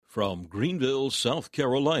From Greenville, South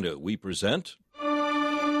Carolina, we present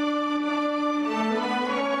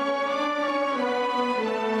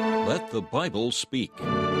Let the Bible Speak.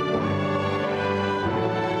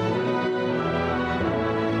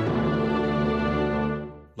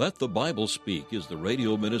 Let the Bible Speak is the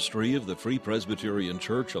radio ministry of the Free Presbyterian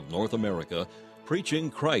Church of North America,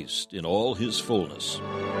 preaching Christ in all his fullness.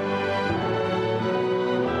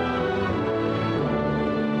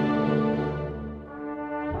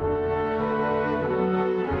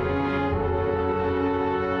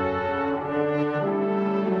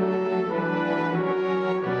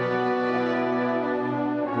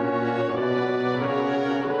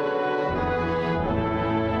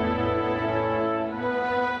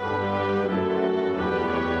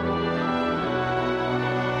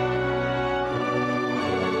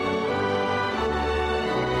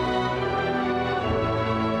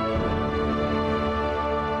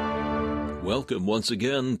 Welcome once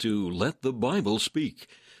again to Let the Bible Speak,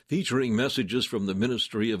 featuring messages from the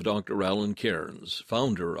ministry of Dr. Alan Cairns,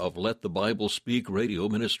 founder of Let the Bible Speak Radio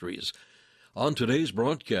Ministries. On today's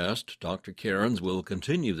broadcast, Dr. Cairns will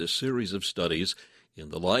continue this series of studies in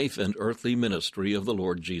the life and earthly ministry of the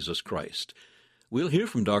Lord Jesus Christ. We'll hear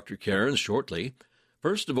from Dr. Cairns shortly.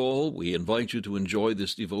 First of all, we invite you to enjoy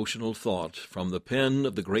this devotional thought from the pen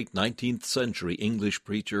of the great 19th century English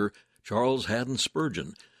preacher Charles Haddon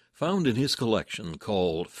Spurgeon, found in his collection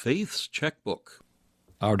called Faith's Checkbook.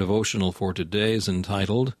 Our devotional for today is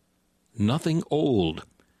entitled, Nothing Old.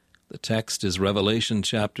 The text is Revelation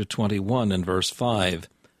chapter 21 and verse 5.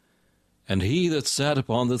 And he that sat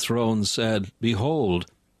upon the throne said, Behold,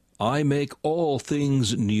 I make all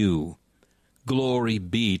things new. Glory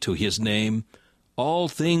be to his name. All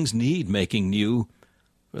things need making new,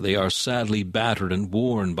 for they are sadly battered and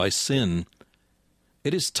worn by sin.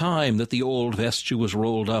 It is time that the old vesture was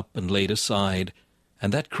rolled up and laid aside,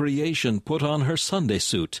 and that creation put on her Sunday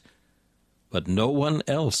suit. But no one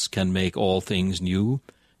else can make all things new,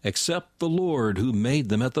 except the Lord who made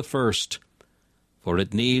them at the first. For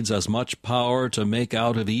it needs as much power to make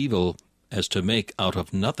out of evil as to make out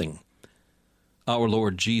of nothing. Our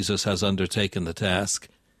Lord Jesus has undertaken the task,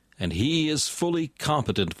 and he is fully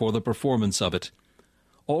competent for the performance of it.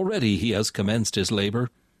 Already he has commenced his labor,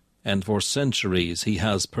 and for centuries he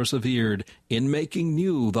has persevered in making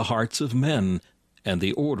new the hearts of men and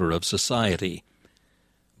the order of society.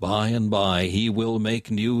 By and by he will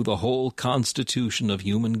make new the whole constitution of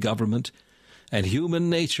human government, and human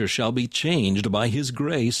nature shall be changed by his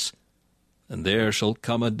grace. And there shall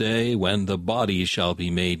come a day when the body shall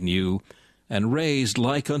be made new, and raised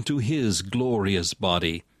like unto his glorious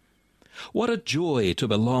body. What a joy to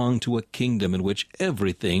belong to a kingdom in which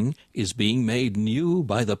everything is being made new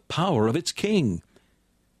by the power of its King.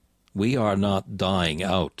 We are not dying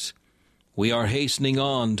out. We are hastening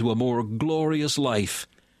on to a more glorious life.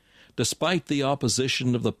 Despite the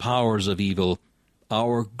opposition of the powers of evil,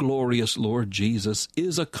 our glorious Lord Jesus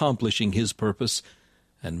is accomplishing his purpose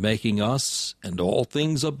and making us and all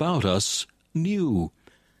things about us new,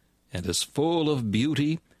 and as full of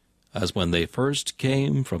beauty as when they first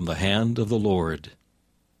came from the hand of the Lord.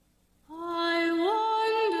 I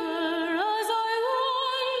wonder as I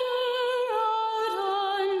wander out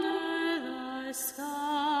under the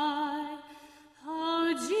sky,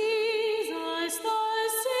 how Jesus the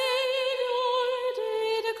Savior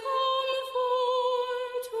did come for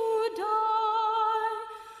to die,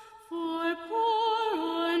 for poor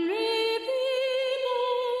ornery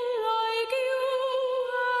people like you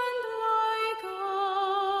and like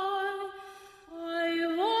I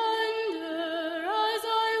wonder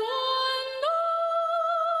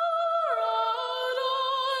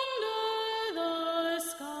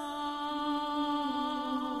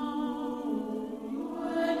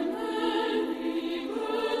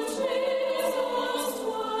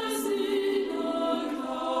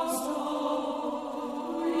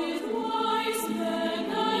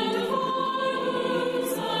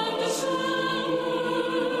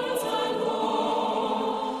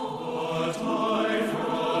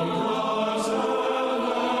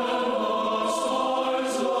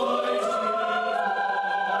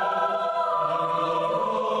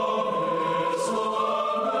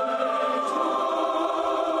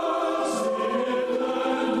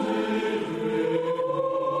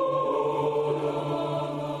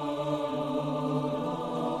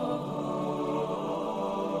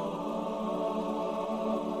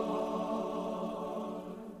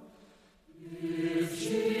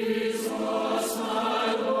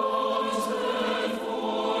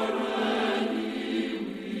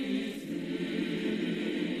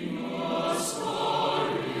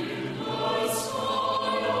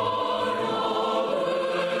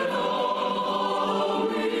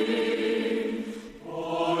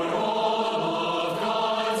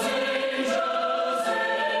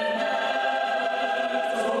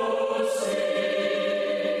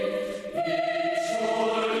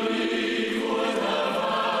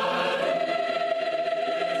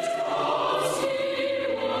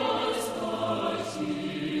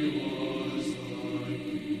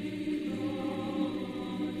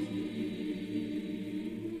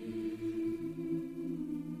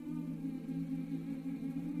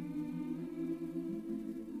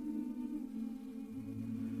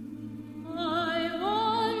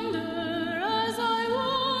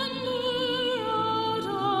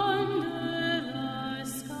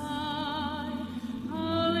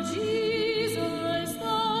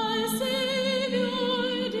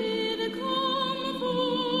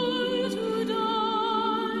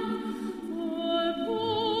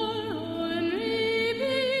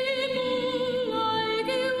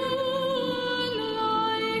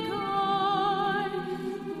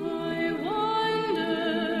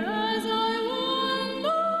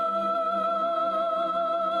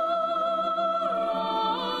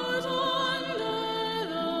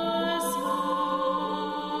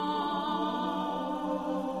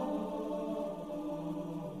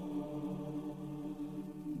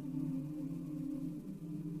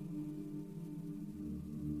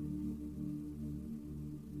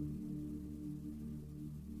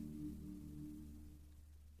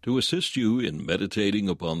To assist you in meditating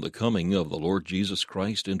upon the coming of the Lord Jesus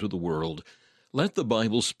Christ into the world, Let the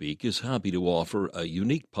Bible Speak is happy to offer a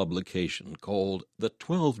unique publication called The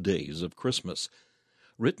 12 Days of Christmas.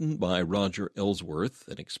 Written by Roger Ellsworth,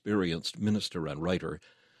 an experienced minister and writer,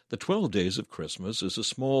 The 12 Days of Christmas is a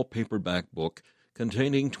small paperback book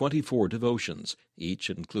containing 24 devotions, each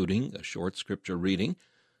including a short scripture reading,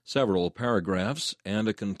 several paragraphs, and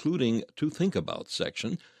a concluding To Think About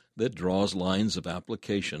section that draws lines of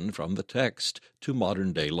application from the text to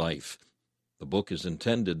modern-day life. The book is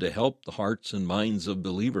intended to help the hearts and minds of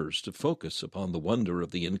believers to focus upon the wonder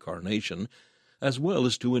of the Incarnation, as well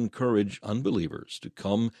as to encourage unbelievers to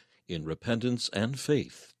come in repentance and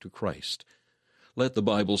faith to Christ. Let the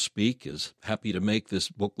Bible Speak is happy to make this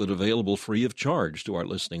booklet available free of charge to our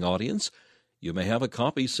listening audience. You may have a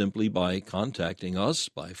copy simply by contacting us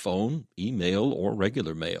by phone, email, or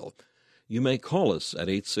regular mail. You may call us at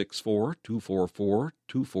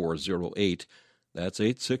 864-244-2408. That's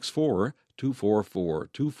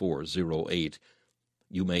 864-244-2408.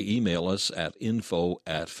 You may email us at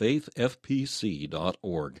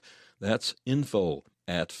info@faithfpc.org. That's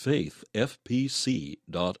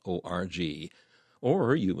info@faithfpc.org.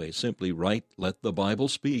 Or you may simply write Let the Bible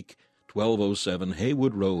Speak, 1207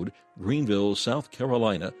 Haywood Road, Greenville, South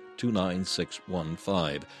Carolina,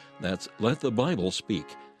 29615. That's Let the Bible Speak,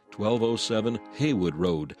 1207 Haywood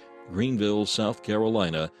Road, Greenville, South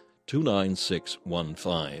Carolina,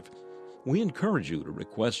 29615. We encourage you to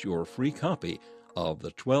request your free copy of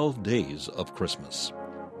the 12 Days of Christmas.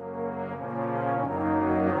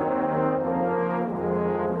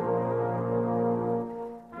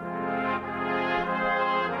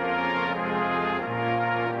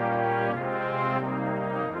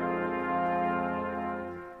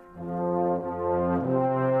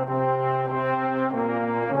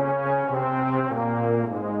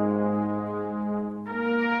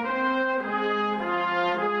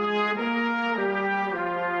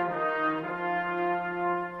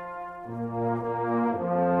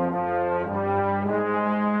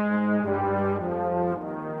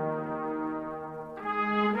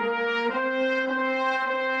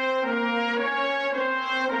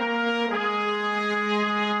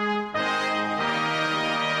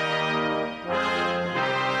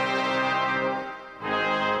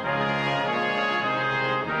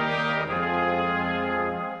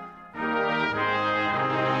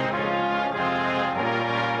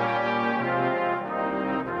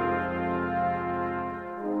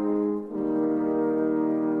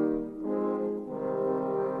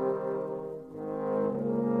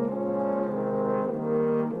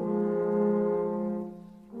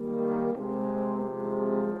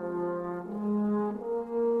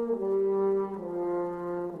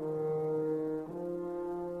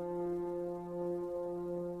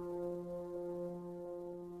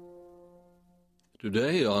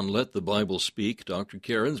 Today on Let the Bible Speak, Dr.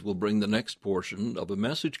 Cairns will bring the next portion of a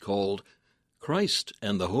message called Christ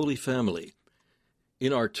and the Holy Family.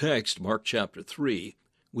 In our text, Mark chapter 3,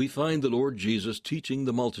 we find the Lord Jesus teaching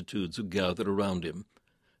the multitudes who gathered around him.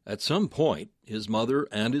 At some point, his mother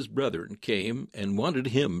and his brethren came and wanted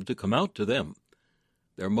him to come out to them.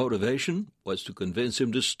 Their motivation was to convince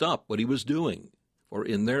him to stop what he was doing, for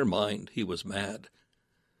in their mind he was mad.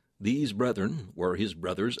 These brethren were his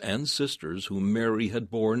brothers and sisters whom Mary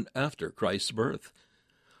had borne after Christ's birth.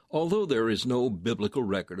 Although there is no biblical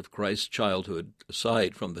record of Christ's childhood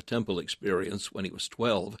aside from the temple experience when he was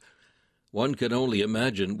 12, one can only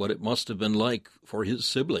imagine what it must have been like for his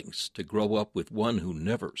siblings to grow up with one who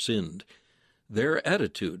never sinned. Their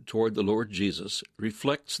attitude toward the Lord Jesus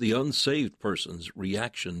reflects the unsaved person's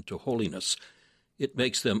reaction to holiness. It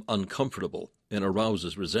makes them uncomfortable and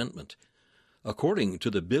arouses resentment. According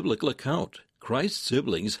to the biblical account, Christ's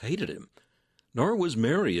siblings hated him, nor was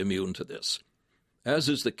Mary immune to this. As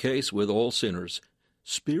is the case with all sinners,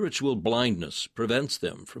 spiritual blindness prevents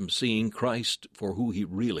them from seeing Christ for who he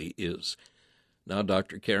really is. Now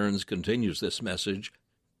Dr. Cairns continues this message,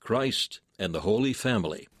 Christ and the Holy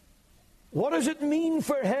Family. What does it mean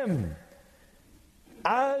for him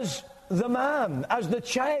as the man, as the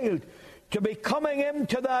child, to be coming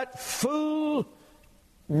into that full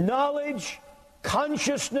knowledge,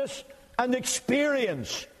 consciousness, and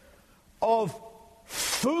experience of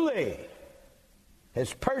fully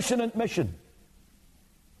his person and mission?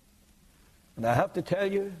 And I have to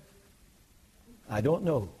tell you, I don't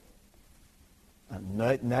know.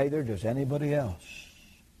 And neither does anybody else.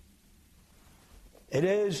 It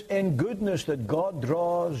is in goodness that God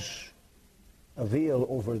draws a veil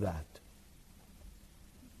over that.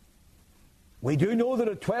 We do know that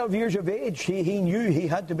at 12 years of age, he knew he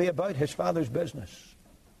had to be about his Father's business.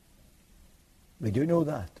 We do know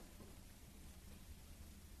that.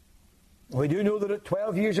 We do know that at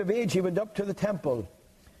 12 years of age he went up to the temple.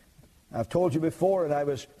 I've told you before, and I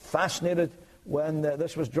was fascinated when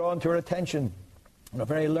this was drawn to our attention. And a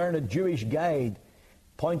very learned Jewish guide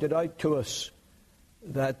pointed out to us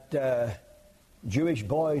that Jewish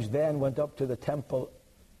boys then went up to the temple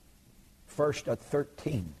first at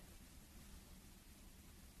 13.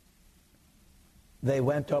 They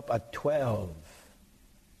went up at 12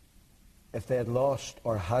 if they had lost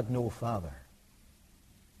or had no father.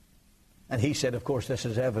 And he said, of course, this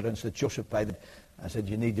is evidence that Joseph, I said,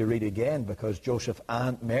 you need to read again, because Joseph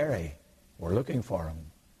and Mary were looking for him.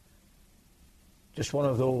 Just one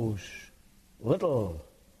of those little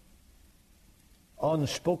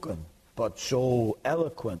unspoken but so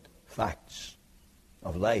eloquent facts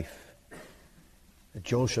of life, that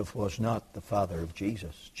Joseph was not the father of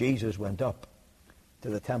Jesus. Jesus went up to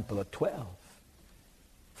the temple at 12,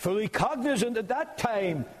 fully cognizant at that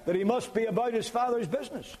time that he must be about his father's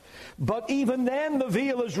business. But even then the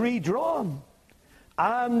veil is redrawn,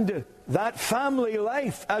 and that family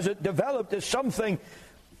life as it developed is something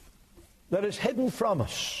that is hidden from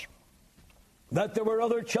us. That there were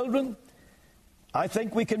other children, I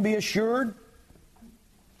think we can be assured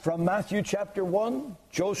from Matthew chapter 1.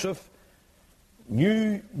 Joseph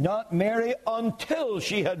knew not Mary until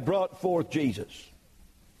she had brought forth Jesus.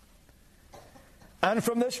 And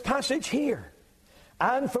from this passage here,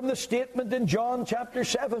 and from the statement in John chapter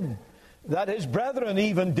 7, that his brethren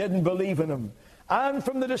even didn't believe in him, and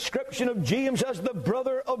from the description of James as the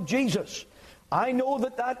brother of Jesus, I know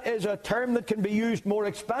that that is a term that can be used more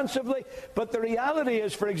expansively, but the reality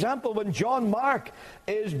is, for example, when John Mark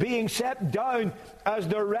is being set down as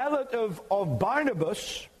the relative of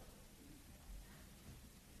Barnabas,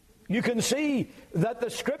 you can see that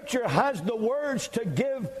the Scripture has the words to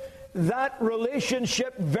give that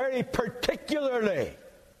relationship very particularly.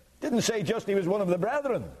 Didn't say just he was one of the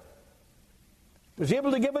brethren. He was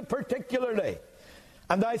able to give it particularly.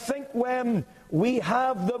 And I think when we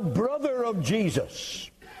have the brother of Jesus,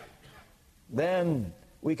 then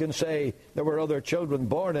we can say there were other children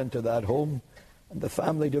born into that home and the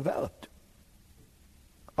family developed.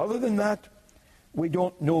 Other than that, we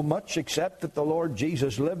don't know much except that the Lord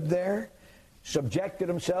Jesus lived there, subjected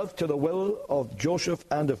himself to the will of Joseph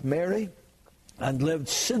and of Mary, and lived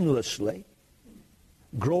sinlessly,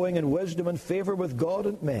 growing in wisdom and favor with God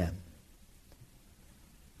and men,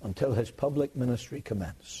 until his public ministry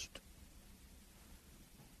commenced.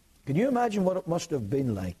 Can you imagine what it must have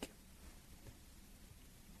been like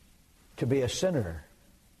to be a sinner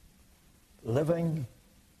living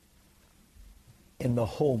in the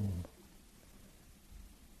home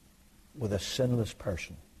with a sinless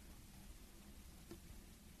person?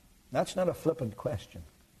 That's not a flippant question.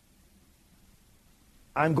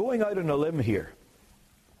 I'm going out on a limb here.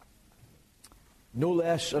 No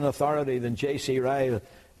less an authority than J.C. Ryle,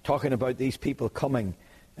 talking about these people coming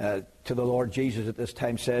to the Lord Jesus at this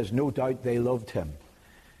time, says, no doubt they loved him.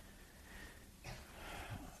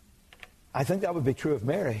 I think that would be true of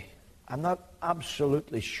Mary. I'm not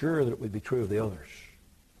absolutely sure that it would be true of the others.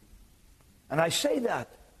 And I say that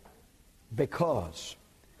because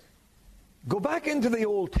go back into the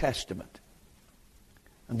Old Testament.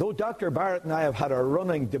 And though Dr. Barrett and I have had a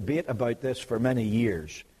running debate about this for many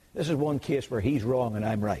years, this is one case where he's wrong and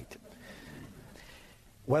I'm right.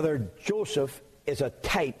 Whether Joseph is a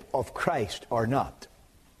type of Christ or not.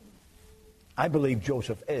 I believe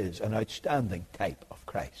Joseph is an outstanding type of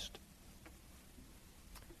Christ.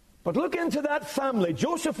 But look into that family.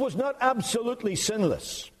 Joseph was not absolutely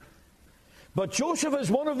sinless. But Joseph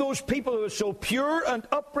is one of those people who is so pure and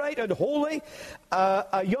upright and holy,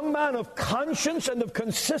 a young man of conscience and of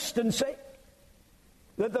consistency,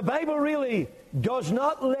 that the Bible really does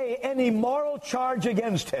not lay any moral charge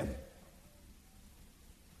against him.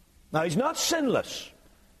 Now, he's not sinless,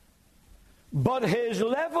 but his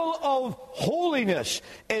level of holiness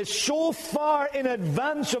is so far in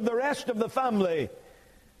advance of the rest of the family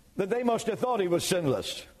that they must have thought he was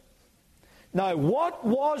sinless. Now, what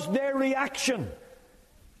was their reaction?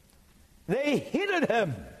 They hated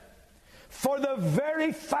him for the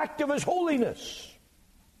very fact of his holiness.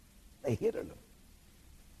 They hated him.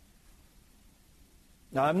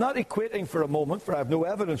 Now, I'm not equating for a moment, for I have no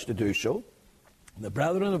evidence to do so, the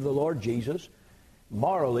brethren of the Lord Jesus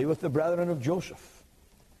morally with the brethren of Joseph.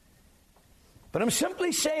 But I'm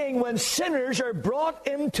simply saying when sinners are brought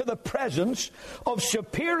into the presence of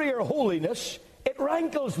superior holiness, it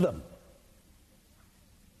rankles them.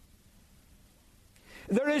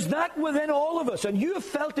 There is that within all of us, and you have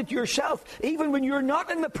felt it yourself, even when you're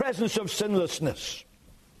not in the presence of sinlessness.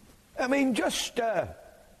 I mean, just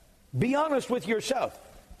Be honest with yourself.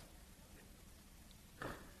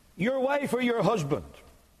 Your wife or your husband,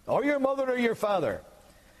 or your mother or your father,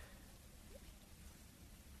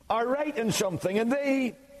 are right in something, and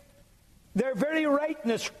their very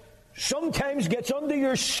rightness sometimes gets under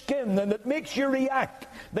your skin and it makes you react.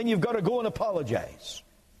 Then you've got to go and apologize.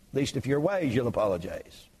 At least if you're wise, you'll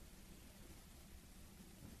apologize.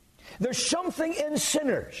 There's something in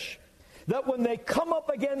sinners that when they come up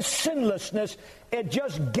against sinlessness, it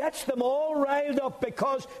just gets them all riled up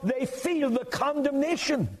because they feel the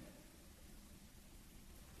condemnation.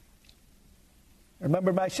 I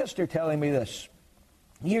remember my sister telling me this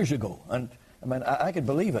years ago, and I mean, I could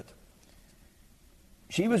believe it.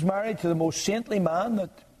 She was married to the most saintly man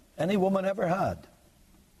that any woman ever had.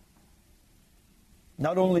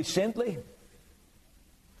 Not only saintly,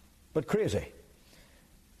 but crazy.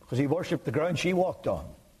 Because he worshipped the ground she walked on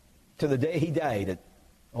to the day he died at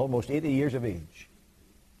almost 80 years of age.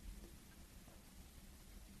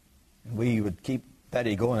 And we would keep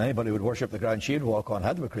Betty going. Anybody who would worship the ground she'd walk on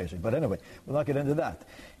had to be crazy. But anyway, we'll not get into that.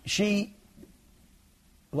 She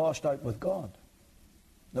lost out with God.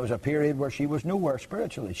 There was a period where she was nowhere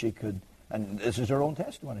spiritually. She could, and this is her own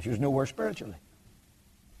testimony, she was nowhere spiritually.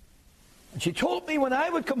 And she told me when I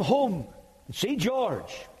would come home and see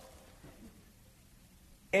George,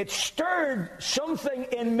 it stirred something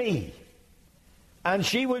in me. And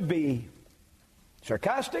she would be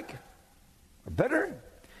sarcastic, or bitter,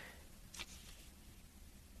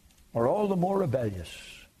 or all the more rebellious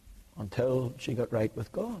until she got right with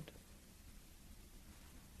God.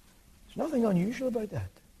 There's nothing unusual about that.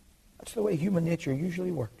 That's the way human nature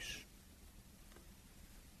usually works.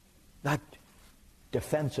 That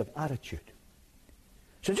defensive attitude.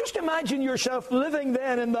 So just imagine yourself living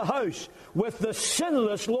then in the house with the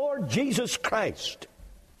sinless Lord Jesus Christ.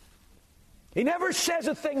 He never says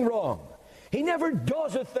a thing wrong. He never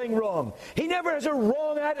does a thing wrong. He never has a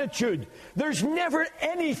wrong attitude. There's never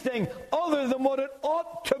anything other than what it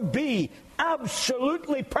ought to be.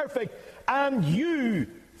 Absolutely perfect. And you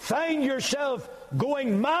find yourself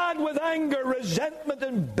going mad with anger, resentment,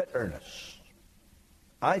 and bitterness.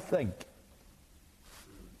 I think,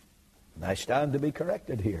 and I stand to be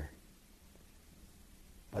corrected here,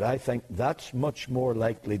 but I think that's much more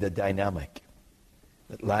likely the dynamic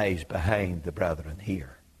that lies behind the brethren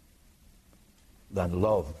here than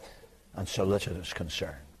love and solicitous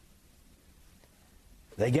concern.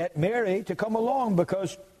 They get Mary to come along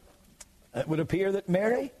because it would appear that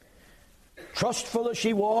Mary, trustful as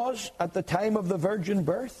she was at the time of the virgin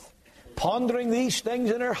birth, pondering these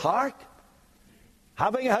things in her heart,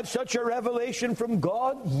 having had such a revelation from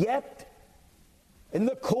God, yet in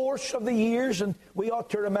the course of the years, and we ought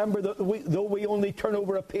to remember that though we only turn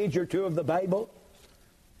over a page or two of the Bible,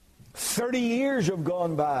 30 years have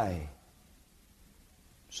gone by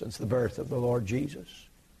since the birth of the Lord Jesus.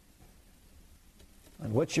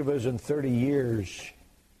 And which of us in 30 years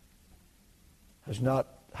has not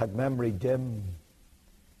had memory dim,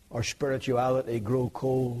 or spirituality grow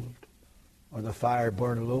cold, or the fire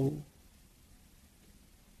burn low?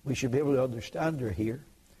 We should be able to understand her here.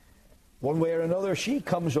 One way or another, she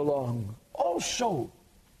comes along also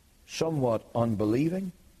somewhat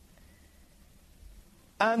unbelieving.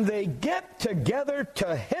 And they get together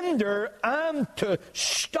to hinder and to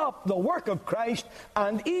stop the work of Christ,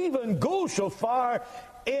 and even go so far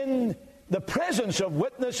in the presence of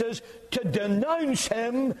witnesses to denounce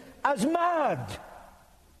him as mad.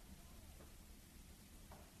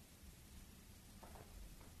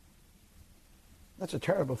 That's a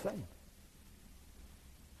terrible thing.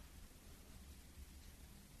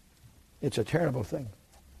 It's a terrible thing.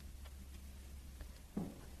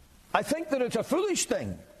 I think that it's a foolish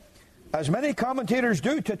thing, as many commentators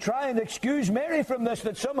do, to try and excuse Mary from this,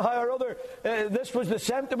 that somehow or other this was the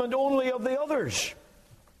sentiment only of the others.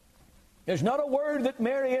 There's not a word that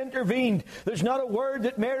Mary intervened. There's not a word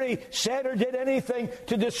that Mary said or did anything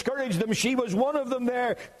to discourage them. She was one of them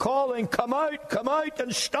there calling, come out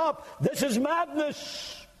and stop. This is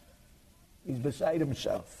madness. He's beside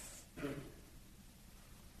himself.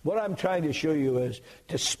 What I'm trying to show you is,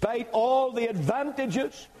 despite all the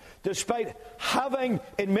advantages, despite having,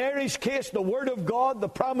 in Mary's case, the Word of God, the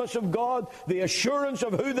promise of God, the assurance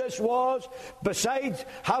of who this was, besides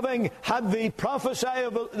having had the prophecy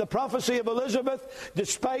of Elizabeth,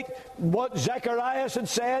 despite what Zacharias had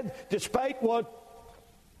said, despite what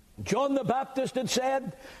John the Baptist had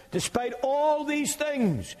said, despite all these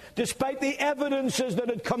things, despite the evidences that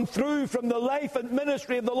had come through from the life and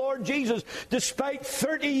ministry of the Lord Jesus, despite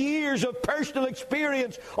 30 years of personal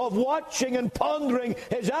experience of watching and pondering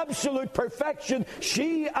his absolute perfection,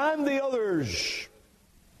 she and the others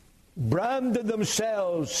branded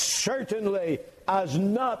themselves certainly as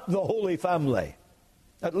not the Holy Family,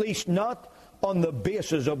 at least not on the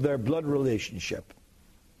basis of their blood relationship.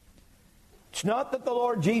 It's not that the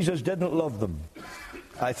Lord Jesus didn't love them.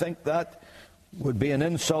 I think that would be an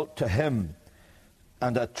insult to him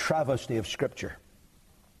and a travesty of Scripture.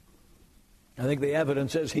 I think the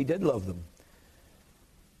evidence is he did love them.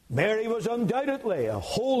 Mary was undoubtedly a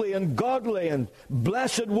holy and godly and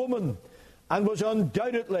blessed woman, and was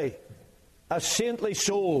undoubtedly a saintly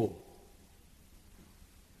soul.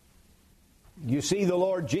 You see the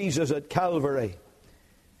Lord Jesus at Calvary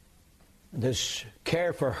and his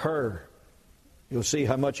care for her. You'll see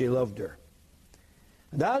how much he loved her.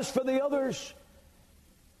 And as for the others,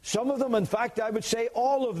 some of them, in fact, I would say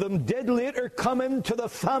all of them, did later come into the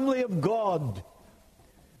family of God.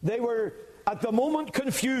 They were at the moment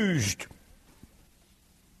confused,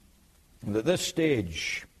 and at this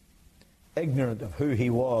stage ignorant of who he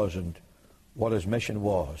was and what his mission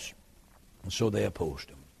was. And so they opposed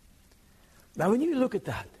him. Now when you look at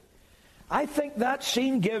that, I think that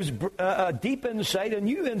scene gives a deep insight, a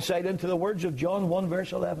new insight into the words of John 1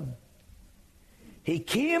 verse 11. He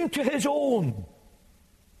came to his own.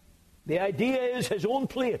 The idea is his own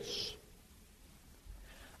place.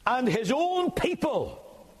 And his own people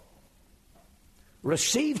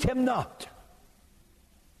received him not.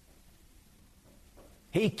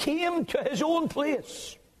 He came to his own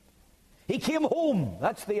place. He came home.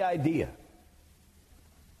 That's the idea.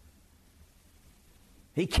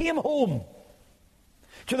 He came home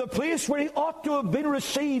to the place where he ought to have been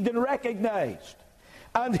received and recognized.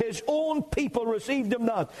 And his own people received him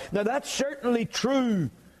not. Now that's certainly true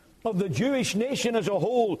of the Jewish nation as a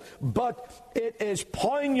whole, but it is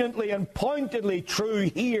poignantly and pointedly true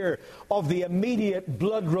here of the immediate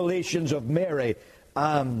blood relations of Mary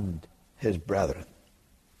and his brethren.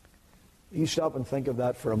 You stop and think of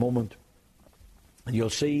that for a moment, and you'll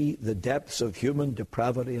see the depths of human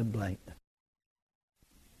depravity and blindness.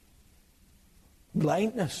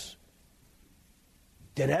 Blindness.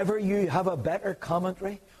 Did ever you have a better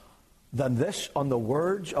commentary than this on the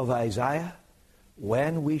words of Isaiah?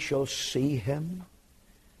 When we shall see him,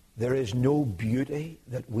 there is no beauty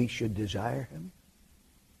that we should desire him.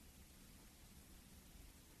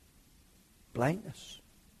 Blindness.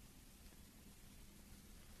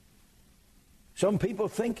 Some people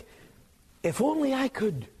think, if only I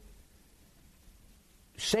could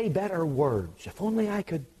say better words, if only I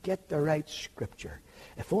could get the right scripture,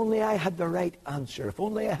 if only I had the right answer, if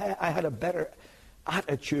only I had a better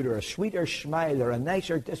attitude or a sweeter smile or a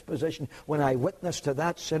nicer disposition when I witness to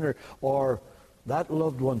that sinner or that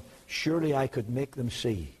loved one, surely I could make them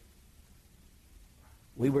see.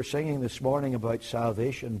 We were singing this morning about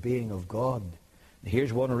salvation being of God. And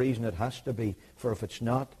here's one reason it has to be, for if it's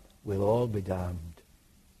not, we'll all be damned.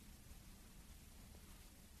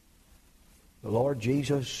 The Lord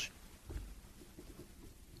Jesus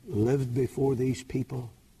lived before these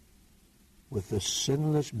people with the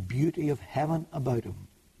sinless beauty of heaven about him.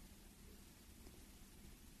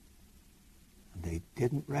 And they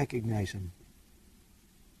didn't recognize him.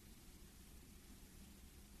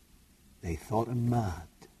 They thought him mad.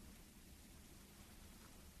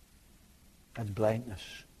 That's blindness.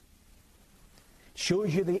 It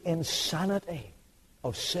shows you the insanity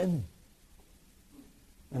of sin.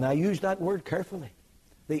 And I use that word carefully.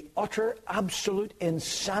 The utter, absolute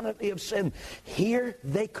insanity of sin. Here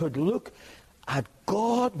they could look at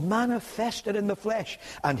God manifested in the flesh.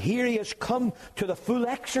 And here he has come to the full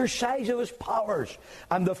exercise of his powers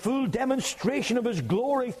and the full demonstration of his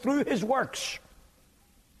glory through his works.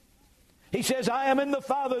 He says, I am in the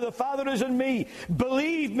Father is in me.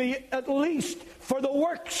 Believe me, at least for the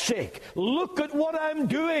work's sake. Look at what I'm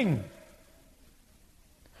doing.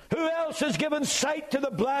 Who else has given sight to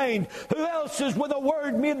the blind? Who else has with a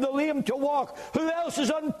word made the lame to walk? Who else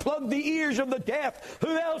has unplugged the ears of the deaf?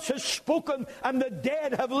 Who else has spoken and the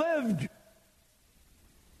dead have lived?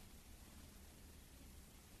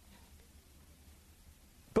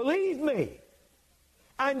 Believe me.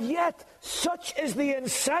 And yet, such is the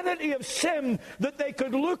insanity of sin that they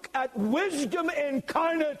could look at wisdom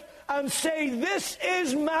incarnate and say, this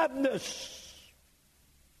is madness.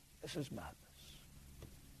 This is madness.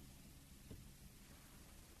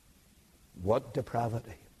 What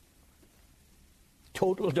depravity.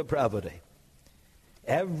 Total depravity.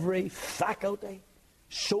 Every faculty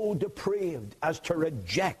so depraved as to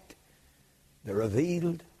reject the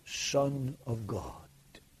revealed Son of God.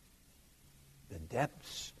 The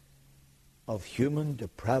depths of human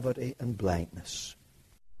depravity and blindness.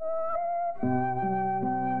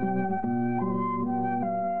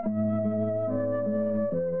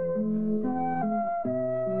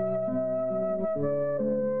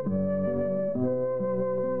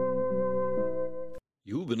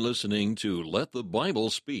 been listening to Let the Bible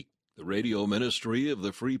Speak, the radio ministry of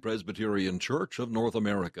the Free Presbyterian Church of North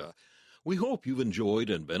America. We hope you've enjoyed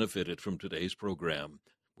and benefited from today's program.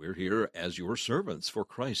 We're here as your servants for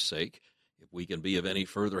Christ's sake. If we can be of any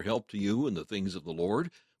further help to you in the things of the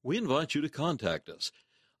Lord, we invite you to contact us.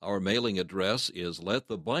 Our mailing address is Let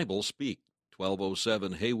the Bible Speak,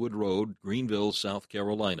 1207 Haywood Road, Greenville, South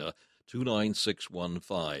Carolina,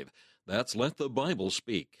 29615. That's Let the Bible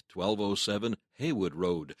Speak, 1207 Haywood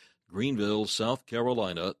Road, Greenville, South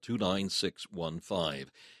Carolina, 29615.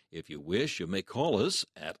 If you wish, you may call us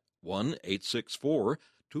at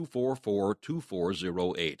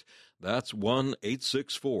 1-864-244-2408. That's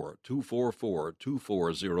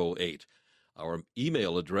 1-864-244-2408. Our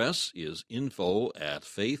email address is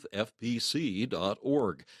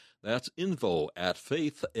info@faithfpc.org. That's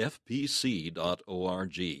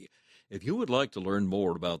info@faithfpc.org. If you would like to learn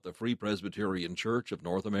more about the Free Presbyterian Church of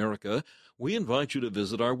North America, we invite you to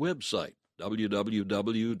visit our website,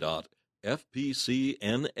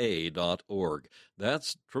 www.fpcna.org.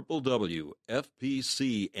 That's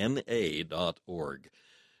www.fpcna.org.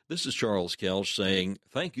 This is Charles Kelch saying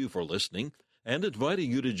thank you for listening and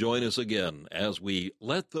inviting you to join us again as we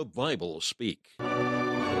Let the Bible Speak.